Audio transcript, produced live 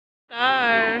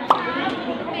Starr!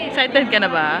 Excited ka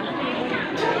na ba? Ayan,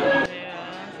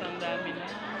 so ang dami na.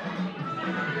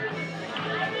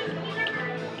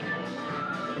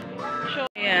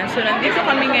 Ayan, so nandito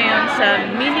kami ngayon sa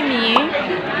MIMI.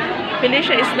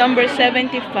 Felicia is number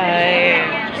 75.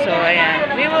 So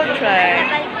ayan, we will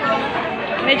try.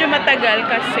 Medyo matagal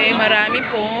kasi marami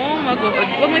pong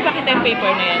mag-o-audition. Huwag may pakita yung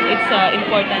paper na yan. It's an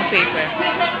important paper.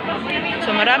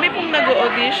 So marami pong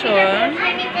nag-o-audition.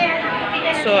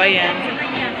 So ayan.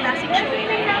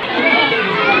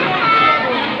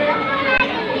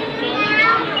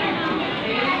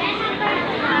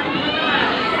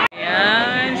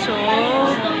 Ayan. So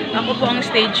ako po ang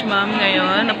stage mom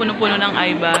ngayon. Napuno-puno ng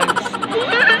eye bags.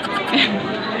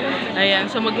 Ayan.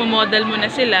 So magmo-model muna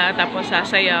sila. Tapos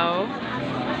sasayaw.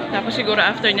 Tapos siguro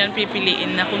after nyan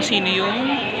pipiliin na kung sino yung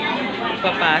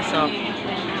papasok.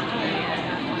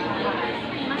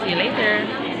 See you later.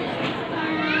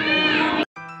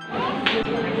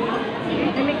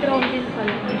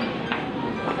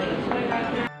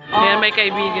 Ayan, may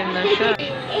kaibigan na siya.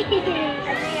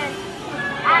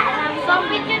 Song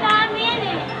picture namin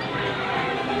eh.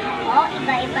 Oh,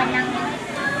 iba-iba nang.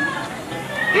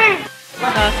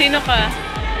 Sino ka?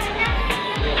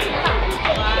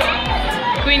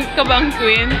 Queen ka bang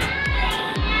queen?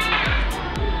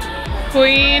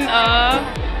 Queen of...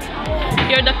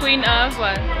 You're the queen of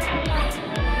what?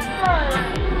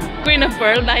 Queen of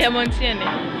Pearl? Diamonds yan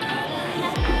eh.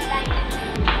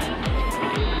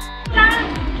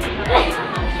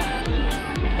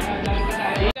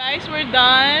 Guys, we're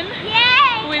done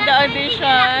with the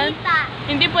audition.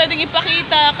 Hindi pwedeng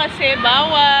ipakita kasi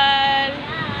bawal.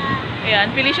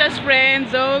 Ayan, Felicia's friend,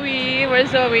 Zoe.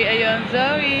 Where's Zoe? Ayun,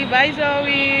 Zoe. Bye,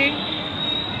 Zoe.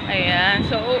 Ayan,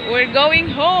 so we're going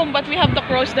home but we have to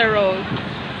cross the road.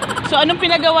 So, anong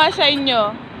pinagawa sa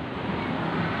inyo?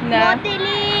 Na?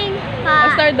 Modeling.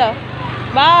 Start daw.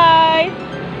 Bye!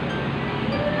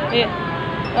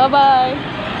 Bye-bye.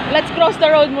 Let's cross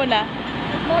the road muna.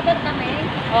 Model kami.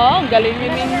 Oh, ang galing ni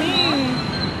Mingming.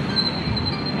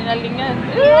 Minalingan.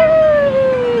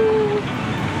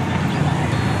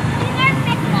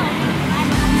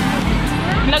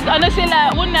 Nag-ano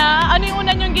sila, ano yung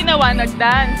una nyong ginawa?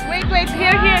 Nag-dance. Wait,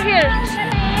 here.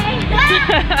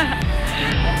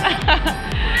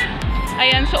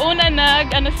 Ayan, so una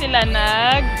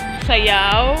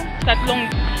nag-sayaw,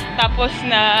 tapos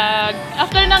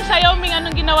after ng sayaw,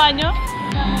 anong ginawa nyo?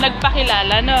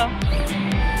 Nagpakilala, no?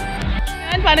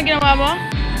 Ayan, paano ginawa mo?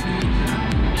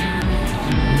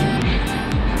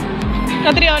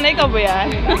 Catriona, ikaw ba yan?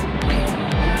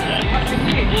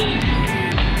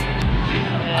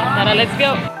 Tara, let's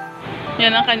go.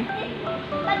 Yan ang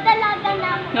Pagdalaga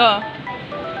na. Oh.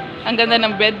 Ang ganda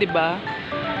ng bed, di ba?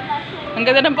 Ang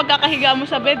ganda ng pagkakahiga mo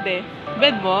sa bed eh.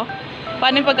 Bed mo?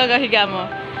 Paano yung pagkakahiga mo?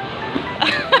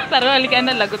 Tara, halika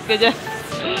na, lagot ka dyan.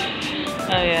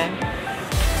 Ayan.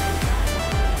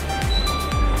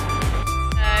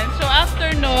 So after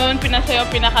nun, pinasayaw,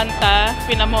 pinakanta,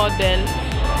 pinamodel.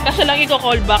 Kaso lang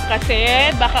i-call back kasi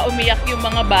baka umiyak yung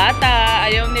mga bata.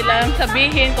 Ayaw nilang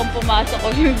sabihin kung pumasok o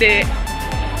hindi.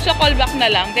 So call back na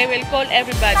lang. They will call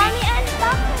everybody.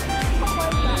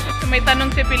 So may tanong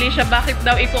si Felicia, bakit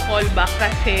daw i-call back?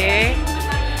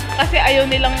 Kasi ayaw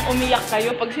nilang umiyak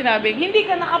kayo pag sinabing, hindi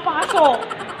ka nakapasok.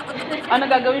 Ano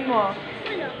gagawin mo?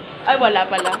 Ay, wala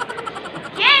pala.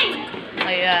 Yay!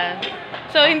 Ayan.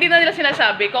 So hindi na nila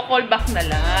sinasabi, call back na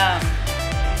lang.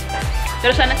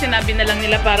 Pero sana sinabi na lang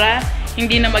nila para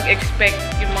hindi na mag-expect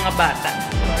yung mga bata.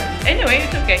 Anyway,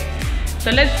 it's okay. So,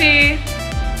 let's see.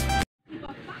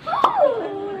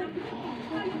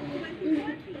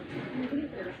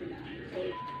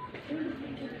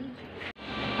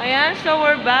 Ayan, so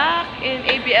we're back in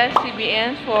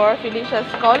ABS-CBN for Felicia's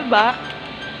callback.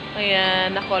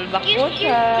 Ayan, na-callback po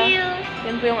siya.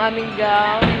 Yan po yung aming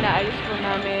gown. Inaayos po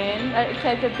namin.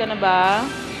 Excited ka na ba?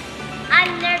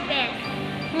 I'm nervous.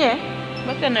 Yeah.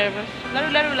 Ba't ka nervous?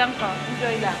 Laro-laro lang ko.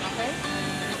 Enjoy lang, okay?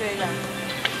 Enjoy lang.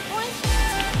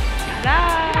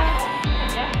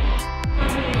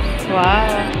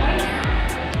 Wow.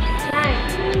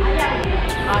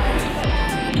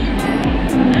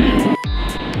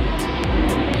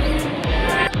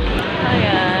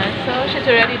 Ayan. So, she's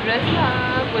already dressed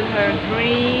up with her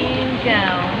green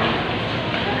gown.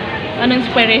 Anong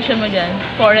inspiration mo dyan?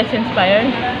 Forest inspired?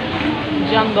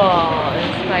 Jungle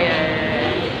inspired.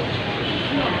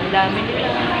 Dami nila.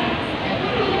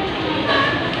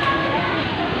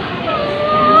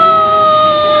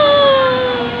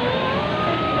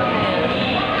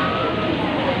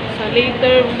 So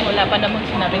later, wala pa namang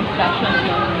sinabing fashion.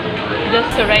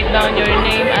 Just to write down your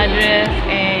name, address,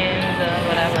 and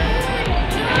whatever.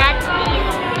 That's it.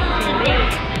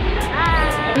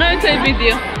 Ano yung sa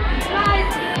video?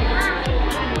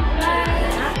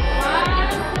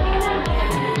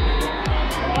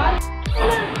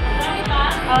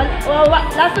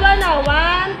 Last one now.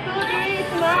 1, 2, 3,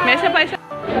 smile. May isa pa isa.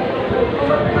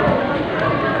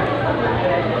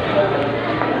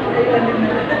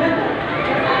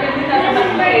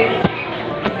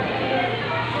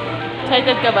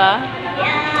 Excited ka ba?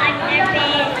 Yeah, I'm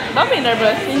nervous. Ba, may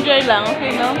nervous? Enjoy lang,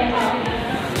 okay, no?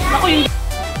 Ako yung...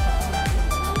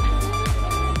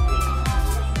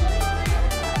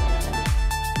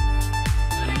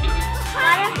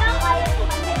 Parang ba kayo?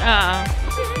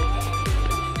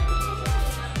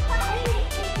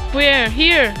 Where?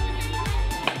 Here.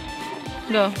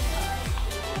 Go.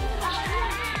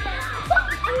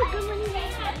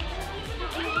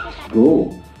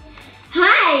 Go.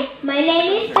 Hi, my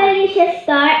name is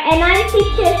Starr and I'm 6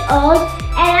 years old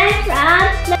and I'm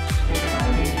from...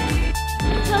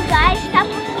 So guys,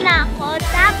 tapos na ako.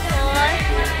 Tapos,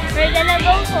 we're gonna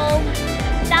go home.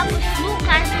 Tapos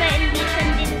bukas, may audition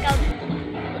din kami.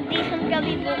 Audition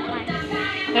kami bukas.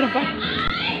 Meron pa?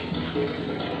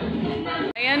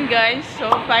 Ayan guys,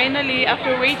 so finally,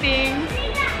 after waiting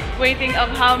of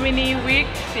how many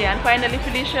weeks, yan, finally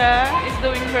Felicia is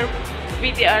doing her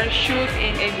VTR shoot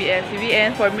in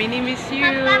ABS-CBN for Mini Miss You.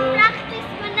 Magpa-practice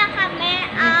muna kami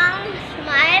ang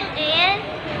smile and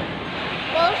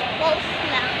pose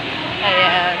lang.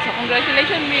 Ayan, so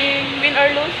congratulations, win or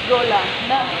lose, go lang.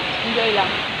 Na, enjoy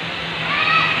lang.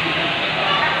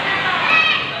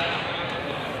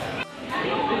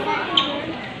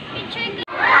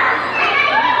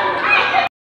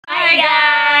 Hi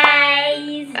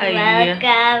guys! Ay.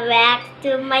 Welcome back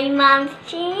to my mom's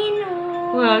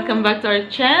channel. Welcome back to our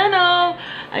channel.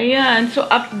 Ayan, so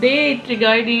update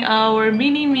regarding our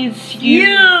Mini Miss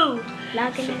You.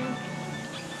 Lagi na.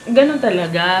 Ganun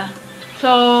talaga. So,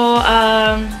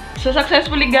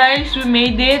 successfully guys, we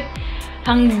made it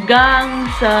hanggang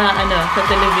sa, sa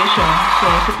television. So,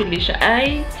 si Felicia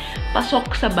ay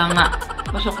pasok sa banga.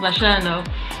 Pasok na siya, no?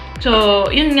 So,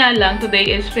 yun nga lang, today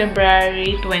is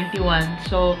February 21.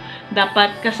 So, dapat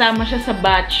kasama siya sa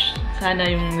batch. Sana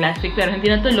yung last week, pero hindi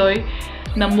natuloy.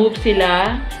 Na-move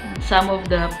sila, some of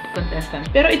the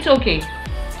contestants. Pero it's okay.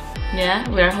 Yeah,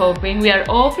 we are hoping. We are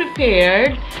all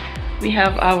prepared. We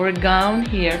have our gown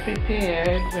here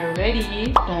prepared. We're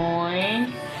ready. Toing.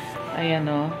 Ayan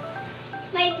o.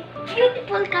 My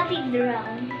beautiful cathedral.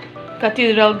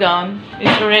 Cathedral gown is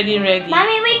already ready.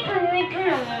 Mommy, wait.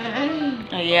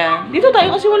 Ayan. Dito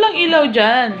tayo kasi walang ilaw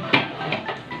dyan.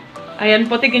 Ayan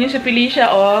po, tignan niyo si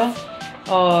Felicia, oh.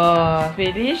 Oh,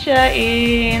 Felicia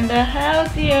in the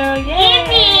house here.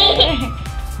 Yay!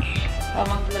 Oh,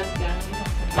 mag-vlog ka.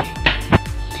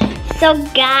 So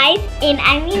guys, and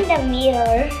I'm in the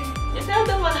mirror. Just tell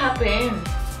them what happened.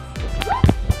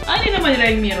 Ano naman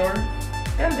nila yung mirror?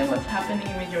 Tell them what's happening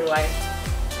with your life.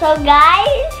 So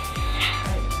guys,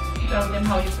 Tell them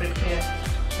how you prepare.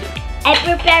 I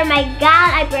prepare my gown.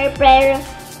 I prepare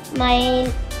my,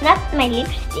 not my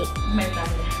lipstick. May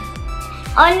talent.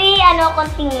 Only,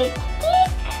 konting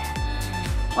lipstick.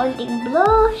 Konting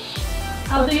blush.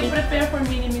 How do you prepare for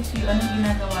Mini Miss You? Anong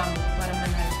ginagawa mo para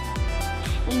manalo?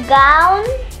 Gown,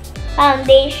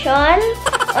 foundation,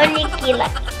 only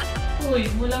kilat.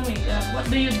 Uy, walang makeup. What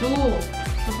do you do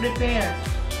to prepare?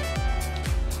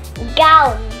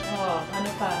 Gown, Oh,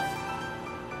 ano pa?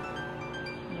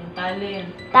 Yung talent.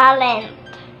 talent.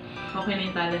 Okay na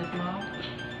yung talent mo?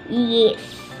 Yes.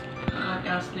 What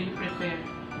else do you prepare?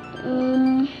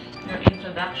 Your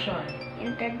introduction.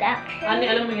 Introduction. Ano,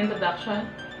 alam mo yung introduction?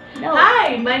 No.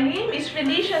 Hi, my name is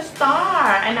Felicia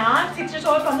Starr, and I'm 6 years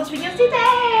old from Sweden City!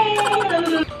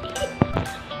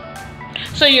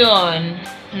 So, yun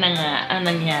na nga ang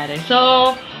nangyari.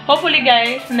 So, hopefully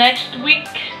guys, next week,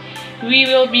 we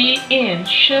will be in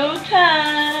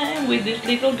Showtime with this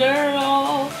little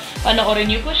girl. Panoorin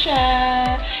niyo po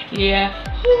siya. Yeah.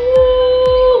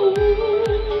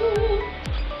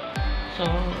 So,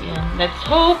 yan. Let's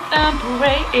hope and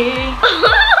pray.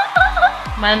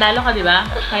 Mananalo ka, di ba?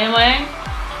 Kaya mo eh?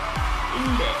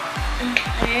 Hindi.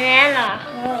 Mananalo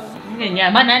ako. Ganyan.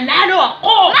 Mananalo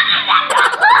ako!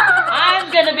 I'm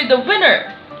gonna be the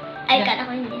winner! Ay, kala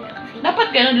ko hindi na ako. Dapat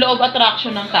ganun, law of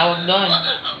attraction ang tawag doon.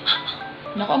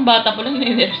 Naku, ang bata pa lang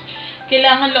nila.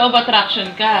 Kailangan law of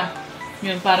attraction ka.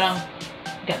 Yun, parang,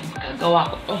 gagawa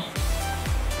ko to.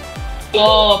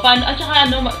 Oh, paano, at saka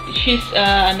she's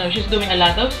doing a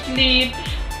lot of sleep,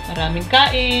 maraming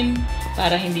kain,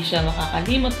 para hindi siya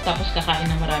makakalimot, tapos kakain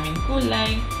ng maraming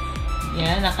kulay.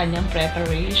 Yan, ang kanyang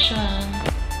preparation.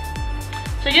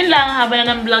 So, yun lang, haba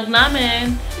na ng vlog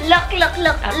namin. Look.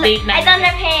 Update I don't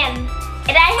have hands.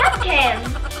 And I have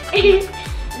hands.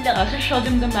 Also show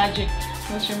them the magic.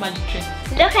 What's your magic trick?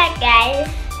 Look at guys.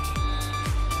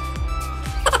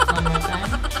 One more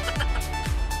time.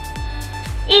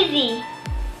 Easy.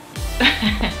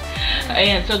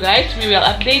 Ayan, so guys, we will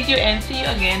update you and see you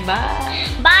again. Bye!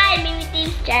 Bye, Mimi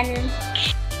Team's channel.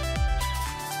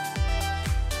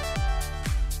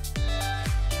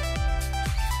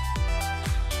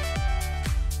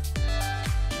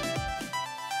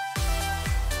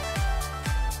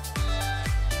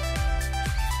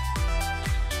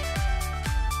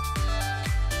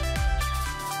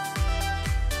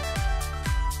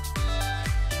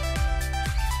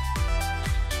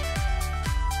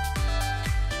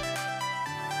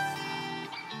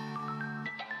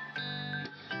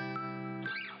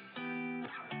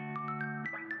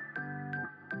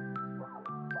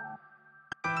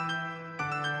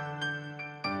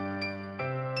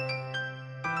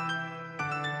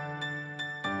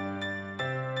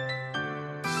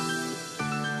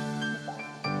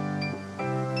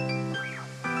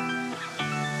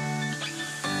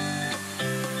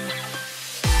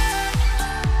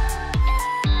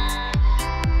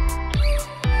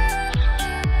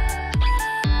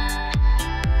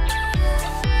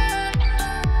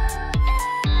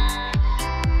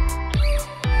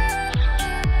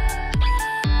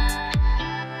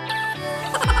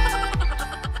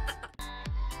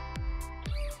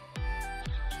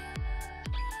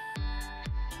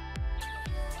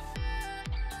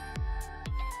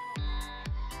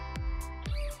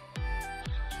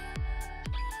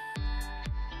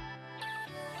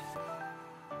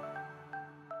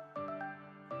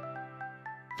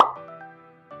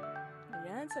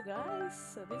 So guys,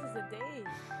 this is the day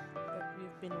that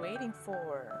we've been waiting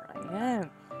for.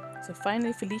 Ayan. So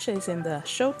finally, Felicia is in the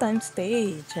showtime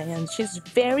stage. Ayan. She's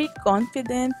very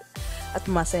confident at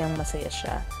masayang-masaya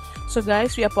siya. So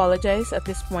guys, we apologize. At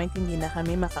this point, hindi na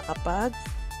kami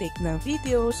makakapag-take ng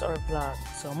videos or vlog.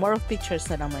 So more of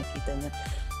pictures na lang makikita niyo.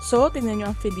 So, tingnan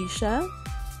niyo ang Felicia.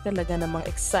 Talaga namang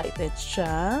excited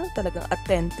siya. Talagang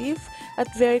attentive at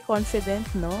very confident,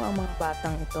 no? Ang mga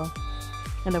batang ito.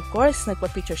 And of course,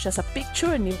 nagpa-picture siya sa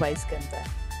picture ni Vice Ganda.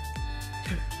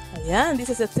 Ayan, this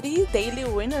is a 3 daily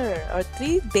winner or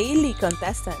 3 daily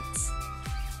contestants.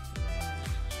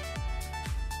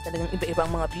 Talagang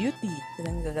iba-ibang mga beauty.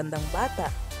 Talagang gagandang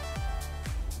bata.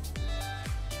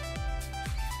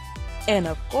 And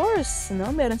of course, no,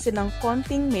 meron silang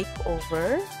konting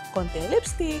makeover, konting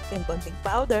lipstick, and konting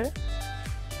powder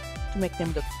to make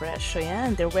them look fresh. So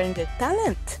yan, they're wearing their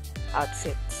talent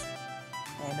outfits.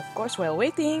 And of course, while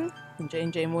waiting,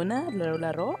 enjoy muna,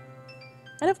 laro-laro.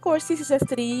 And of course, this is a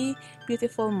 3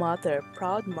 beautiful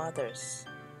proud mothers.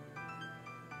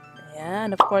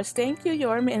 Ayan, of course, thank you,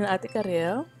 Yorme and Ate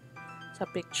Karel sa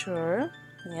picture.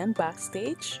 Ayan,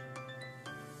 backstage.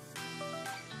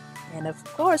 And of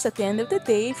course, at the end of the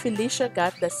day, Felicia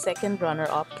got the 2nd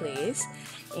runner-up place.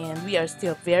 And we are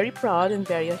still very proud and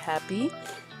very happy.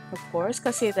 Of course,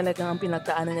 kasi talagang ang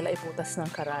pinagdaanan nila ay butas ng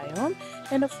karayon.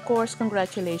 And of course,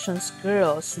 congratulations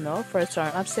girls, no? 1st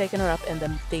runner-up, 2nd runner-up, and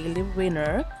the daily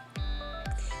winner.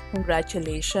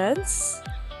 Congratulations.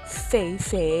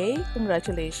 Faye,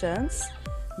 congratulations.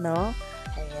 No?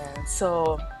 Ayan.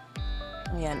 So,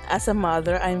 ayan. As a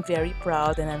mother, I'm very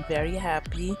proud and I'm very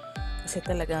happy. Kasi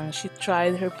talagang she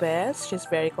tried her best. She's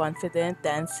very confident,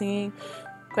 dancing,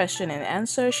 question and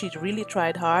answer. She really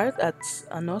tried hard at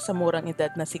sa murang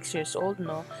edad na 6 years old,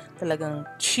 no? Talagang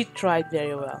she tried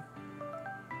very well.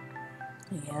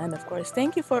 Ayan, of course,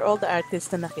 thank you for all the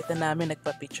artists na nakita namin,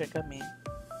 nagpa-picture kami.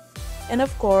 And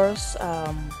of course,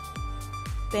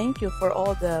 thank you for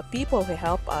all the people who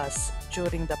help us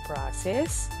during the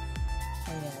process.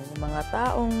 Ayan, yung mga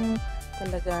taong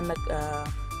talaga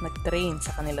nag-train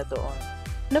sa kanila doon.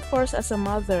 And of course, as a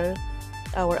mother,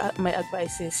 my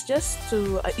advice is just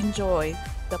to enjoy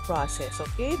the process,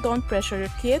 okay? Don't pressure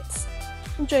your kids.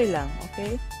 Enjoy lang,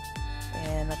 okay?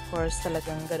 And of course,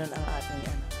 talagang ganun ang ating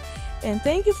ano. And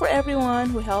thank you for everyone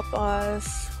who helped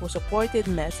us, who supported,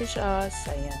 messaged us.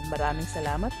 Ayan, maraming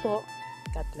salamat po.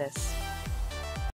 God bless.